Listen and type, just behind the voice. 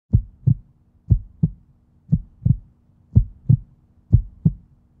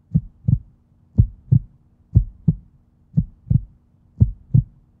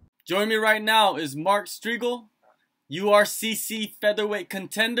Joining me right now is Mark Striegl, URCC featherweight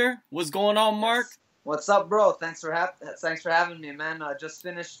contender. What's going on, Mark? What's up, bro? Thanks for having me, man. Just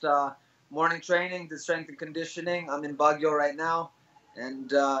finished morning training, did strength and conditioning. I'm in Baguio right now,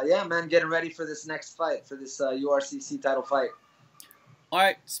 and yeah, man, getting ready for this next fight, for this URCC title fight. All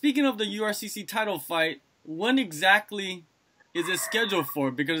right. Speaking of the URCC title fight, when exactly is it scheduled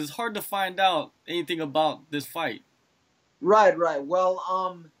for? Because it's hard to find out anything about this fight. Right.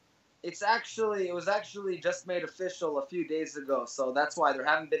 Well, it was actually just made official a few days ago, so that's why there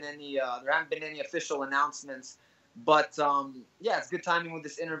haven't been any official announcements. But yeah, it's good timing with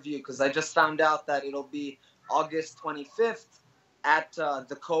this interview because I just found out that it'll be August 25th at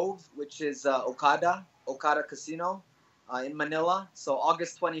the Cove, which is Okada Casino in Manila. So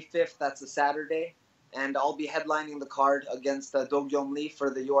August 25th, that's a Saturday, and I'll be headlining the card against Do-Gyeom Lee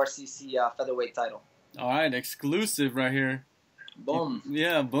for the URCC featherweight title. All right, exclusive right here. Boom.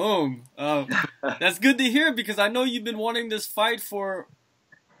 Yeah, boom. That's good to hear because I know you've been wanting this fight for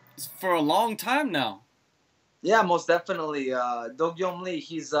a long time now. Yeah, most definitely. Do-Gyeom Lee,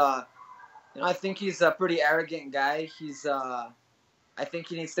 he's I think he's a pretty arrogant guy. I think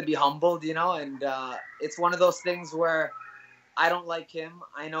he needs to be humbled, and it's one of those things where I don't like him.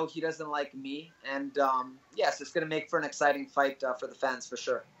 I know he doesn't like me, and yes, it's gonna make for an exciting fight for the fans for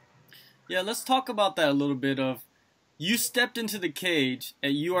sure. Yeah, let's talk about that a little bit. You stepped into the cage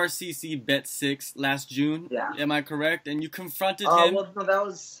at URCC Bet 6 last June. Yeah. Am I correct? And you confronted him. Well, no,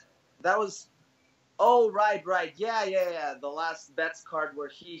 that was. Oh, right. Yeah. The last bets card where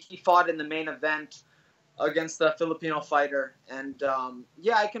he fought in the main event against a Filipino fighter, and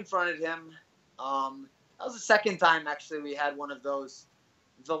yeah, I confronted him. That was the second time actually we had one of those.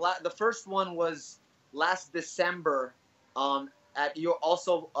 The first one was last December.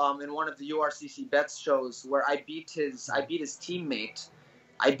 In one of the URCC bets shows where I beat his teammate.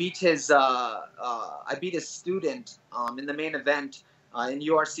 I beat his student in the main event in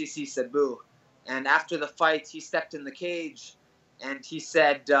URCC Cebu. And after the fight, he stepped in the cage and he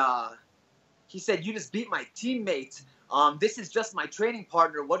said, "You just beat my teammate. This is just my training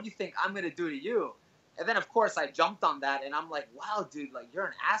partner. What do you think I'm gonna do to you?" And then, of course, I jumped on that, and I'm like, wow, dude, like, you're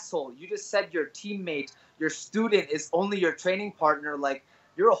an asshole. You just said your teammate, your student, is only your training partner. Like,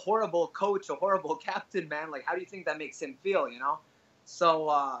 you're a horrible coach, a horrible captain, man. Like, how do you think that makes him feel,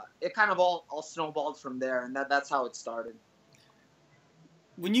 So it kind of all snowballed from there, and that's how it started.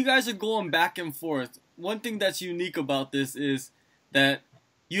 When you guys are going back and forth, one thing that's unique about this is that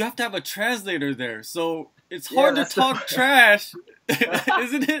you have to have a translator there. So it's hard to talk trash,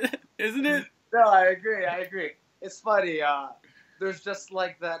 isn't it? No, I agree. It's funny. There's just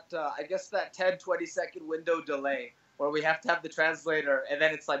like that, I guess that 10, 20-second window delay where we have to have the translator, and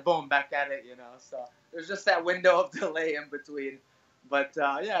then it's like, boom, back at it, So there's just that window of delay in between. But,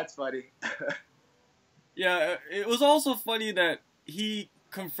 yeah, it's funny. Yeah, it was also funny that he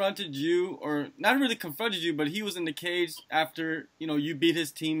confronted you, or not really confronted you, but he was in the cage after, you beat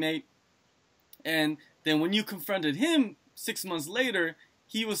his teammate. And then when you confronted him 6 months later,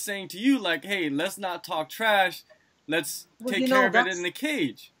 he was saying to you, like, hey, let's not talk trash. Let's take care of it in the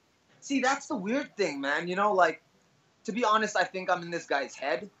cage. See, that's the weird thing, man. Like, to be honest, I think I'm in this guy's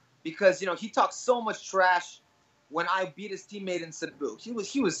head because, he talks so much trash when I beat his teammate in Cebu. He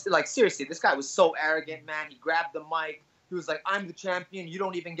was like, seriously, this guy was so arrogant, man. He grabbed the mic. He was like, I'm the champion. You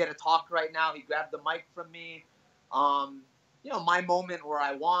don't even get to talk right now. He grabbed the mic from me. My moment where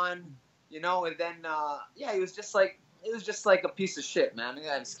I won, and then, yeah, he was just like, it was just like a piece of shit, man.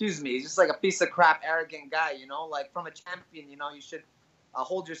 Excuse me. He's just like a piece of crap, arrogant guy, Like, from a champion, you should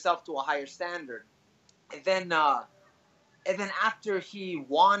hold yourself to a higher standard. And then after he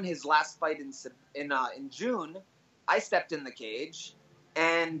won his last fight in June, I stepped in the cage,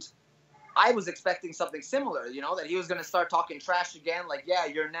 and I was expecting something similar, that he was going to start talking trash again, like, yeah,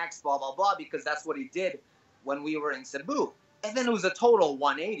 you're next, blah, blah, blah, because that's what he did when we were in Cebu. And then it was a total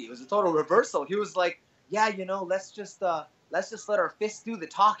 180. It was a total reversal. He was like, yeah, let's just let our fists do the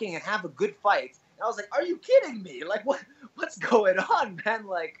talking and have a good fight. And I was like, are you kidding me? Like, what's going on, man?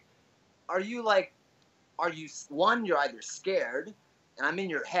 Like, one, you're either scared, and I'm in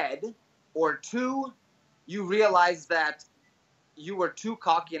your head, or two, you realize that you were too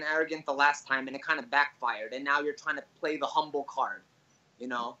cocky and arrogant the last time, and it kind of backfired, and now you're trying to play the humble card,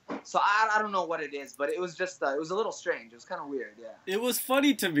 So I don't know what it is, but it was just, it was a little strange. It was kind of weird, yeah. It was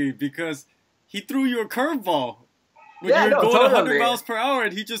funny to me because he threw you a curveball. When you were going 100 miles per hour,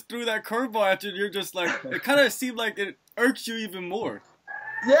 and he just threw that curveball at you, and you're just like, it kind of seemed like it irked you even more.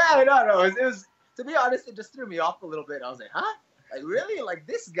 Yeah, no. It was, to be honest, it just threw me off a little bit. I was like, huh? Like, really? Like,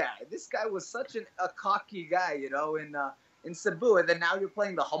 this guy was such a cocky guy, in Cebu, and then now you're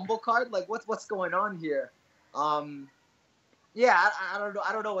playing the humble card. Like, what's going on here? Yeah,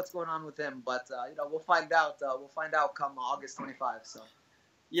 I don't know what's going on with him, but you know, we'll find out. We'll find out come August 25. So.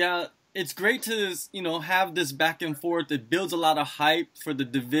 Yeah, it's great to, you know, have this back and forth. It builds a lot of hype for the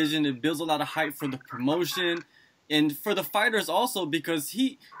division. It builds a lot of hype for the promotion and for the fighters also, because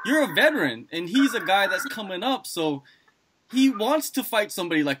you're a veteran and he's a guy that's coming up, so he wants to fight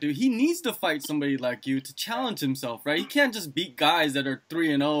somebody like you. He needs to fight somebody like you to challenge himself, right? He can't just beat guys that are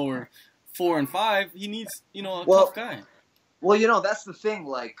 3-0 or 4-5. He needs, you know, a tough guy. Well, you know, that's the thing.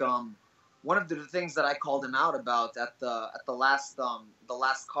 Like, one of the things that I called him out about at the last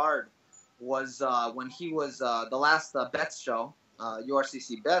card was when he was the last bets show,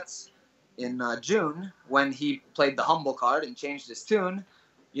 URCC bets in June, when he played the humble card and changed his tune.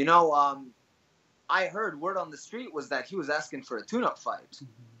 You know, I heard word on the street was that he was asking for a tune-up fight,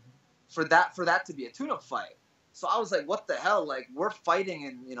 for that to be a tune-up fight. So I was like, what the hell? Like, we're fighting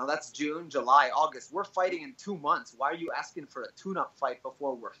in, you know, that's June, July, August. We're fighting in 2 months. Why are you asking for a tune-up fight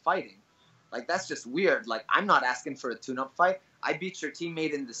before we're fighting? Like, that's just weird. Like, I'm not asking for a tune-up fight. I beat your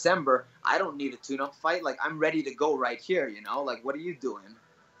teammate in December. I don't need a tune-up fight. Like, I'm ready to go right here, you know? Like, what are you doing?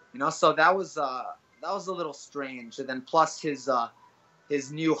 You know, so that was a little strange. And then plus his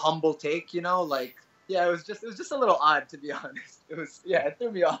new humble take, you know, like, yeah, it was just a little odd, to be honest. It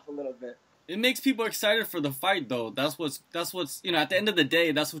threw me off a little bit. It makes people excited for the fight, though. That's what's, you know, at the end of the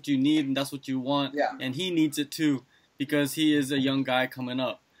day, that's what you need and that's what you want. Yeah. And he needs it too, because he is a young guy coming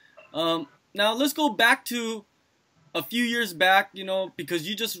up. Now let's go back to a few years back, you know, because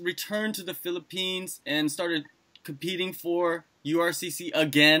you just returned to the Philippines and started competing for URCC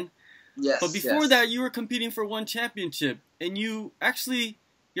again. Yes. But before that, you were competing for one championship, and you actually,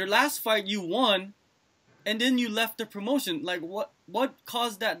 your last fight you won, and then you left the promotion. Like, what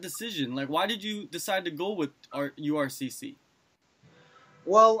caused that decision? Like, why did you decide to go with URCC?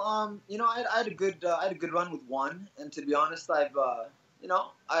 Well, you know, I had a good run with one, and to be honest, you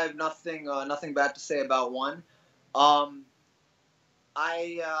know, I have nothing bad to say about one. I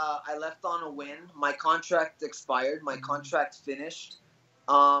left on a win. My contract expired. My contract finished.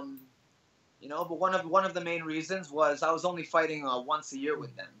 You know, but one of the main reasons was I was only fighting once a year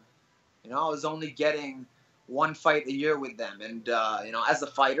with them. You know, I was only getting one fight a year with them, and you know, as a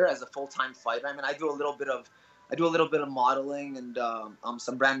fighter, as a full-time fighter, I mean, I do a little bit of modeling and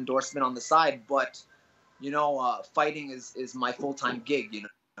some brand endorsement on the side, but you know, fighting is my full-time gig. You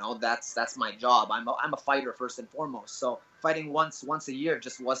know, that's my job. I'm a fighter first and foremost. So fighting once a year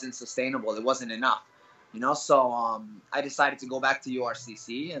just wasn't sustainable. It wasn't enough. You know, so I decided to go back to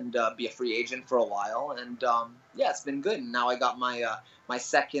URCC and be a free agent for a while, and yeah, it's been good. And now I got my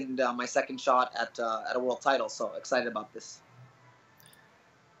second shot at a world title. So excited about this.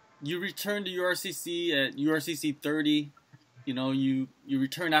 You returned to URCC at URCC 30. You know, you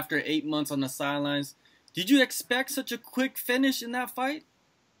returned after 8 months on the sidelines. Did you expect such a quick finish in that fight?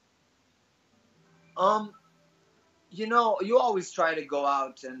 You know, you always try to go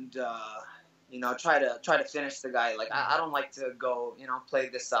out and you know, try to finish the guy. Like, I don't like to go, you know, play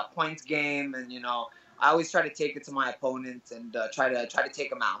this point game, and you know, I always try to take it to my opponent and try to take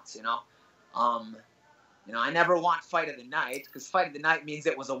him out. You know, I never want fight of the night, because fight of the night means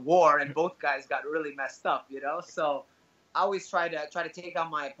it was a war and both guys got really messed up. You know, so I always try to take out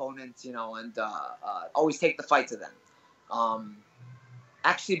my opponents. You know, and always take the fight to them.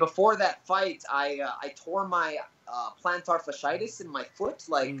 Actually, before that fight, I tore my plantar fasciitis in my foot,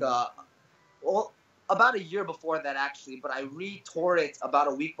 like. Well, about a year before that, actually, but I re-tore it about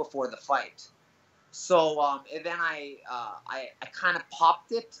a week before the fight. So and then I kind of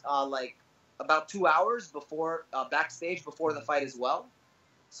popped it like about 2 hours before backstage before the fight as well.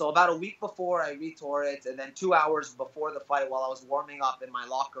 So about a week before, I re-tore it, and then 2 hours before the fight, while I was warming up in my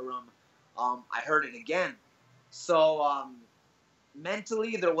locker room, I heard it again. So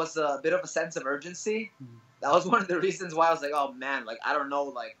mentally, there was a bit of a sense of urgency. That was one of the reasons why I was like, oh man, like I don't know,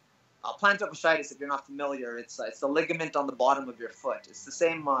 like. Plantar fasciitis, if you're not familiar, it's the ligament on the bottom of your foot. It's the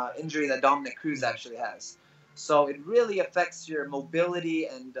same injury that Dominic Cruz actually has. So it really affects your mobility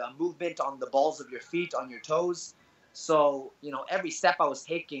and movement on the balls of your feet, on your toes. So, you know, every step I was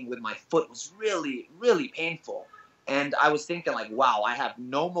taking with my foot was really, really painful. And I was thinking like, wow, I have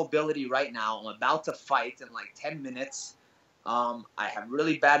no mobility right now. I'm about to fight in like 10 minutes. I have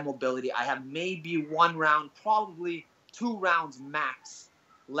really bad mobility. I have maybe 1 round, probably 2 rounds max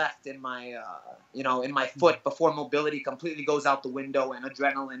left in my you know, in my foot before mobility completely goes out the window and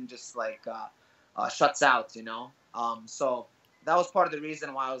adrenaline just like shuts out, you know. So that was part of the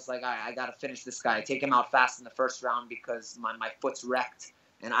reason why I was like, I gotta finish this guy, take him out fast in the first round, because my foot's wrecked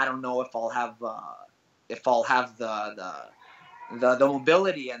and I don't know if I'll have if I'll have the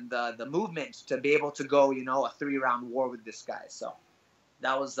mobility and the movement to be able to go, you know, a 3-round war with this guy. So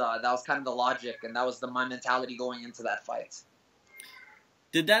that was kind of the logic, and that was my mentality going into that fight.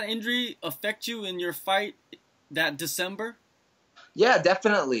 Did that injury affect you in your fight that December? Yeah,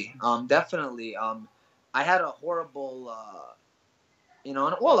 definitely. Definitely. I had a horrible, you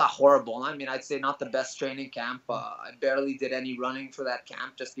know, well, not horrible. I mean, I'd say not the best training camp. I barely did any running for that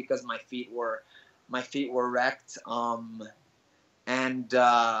camp just because my feet were wrecked.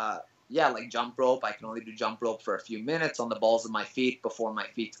 Yeah, like jump rope, I can only do jump rope for a few minutes on the balls of my feet before my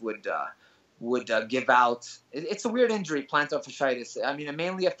feet would give out. It's a weird injury, plantar fasciitis. I mean, it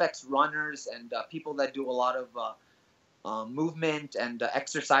mainly affects runners and people that do a lot of movement and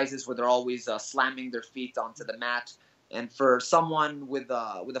exercises where they're always slamming their feet onto the mat. And for someone with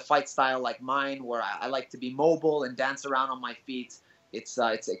a fight style like mine, where I like to be mobile and dance around on my feet, it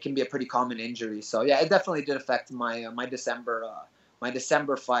can be a pretty common injury. So yeah, it definitely did affect my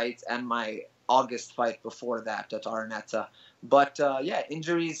December fight and my August fight before that at Araneta. But yeah,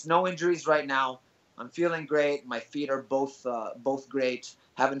 no injuries right now. I'm feeling great. My feet are both great.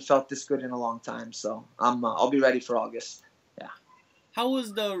 Haven't felt this good in a long time, so I'll be ready for August. Yeah. How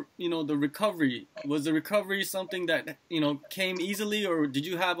was the recovery? Was the recovery something that came easily, or did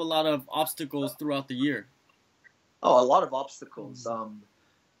you have a lot of obstacles throughout the year? Oh, a lot of obstacles.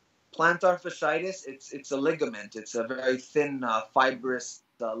 Plantar fasciitis, it's a ligament. It's a very thin, fibrous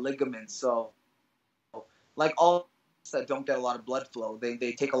ligament. So, like all that don't get a lot of blood flow,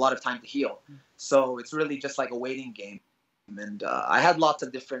 they take a lot of time to heal. So it's really just like a waiting game. And I had lots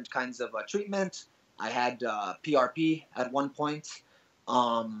of different kinds of treatment. I had PRP at one point.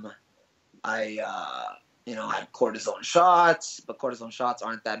 I had cortisone shots, but cortisone shots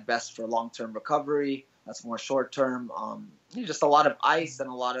aren't that best for long-term recovery. That's more short-term. Just a lot of ice and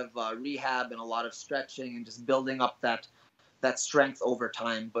a lot of rehab and a lot of stretching and just building up that strength over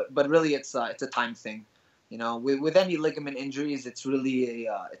time. But really, it's a time thing. You know, with any ligament injuries, it's really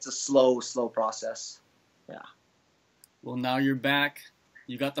a slow process. Yeah. Well, now you're back.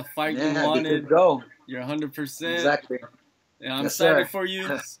 You got the fight you wanted. Good to go. You're 100%. Exactly. Yeah, I'm yes, excited sir. for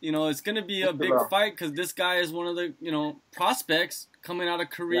you. It's going to be a big fight because this guy is one of the, prospects coming out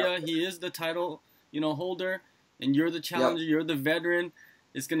of Korea. Yep. He is the title, holder, and you're the challenger. Yep. You're the veteran.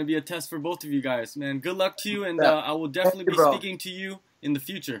 It's going to be a test for both of you guys, man. Good luck to you, and I will definitely be speaking to you in the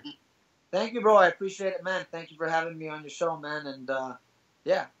future. Thank you, bro. I appreciate it, man. Thank you for having me on your show, man. And,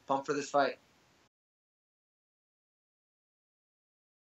 yeah, pumped for this fight.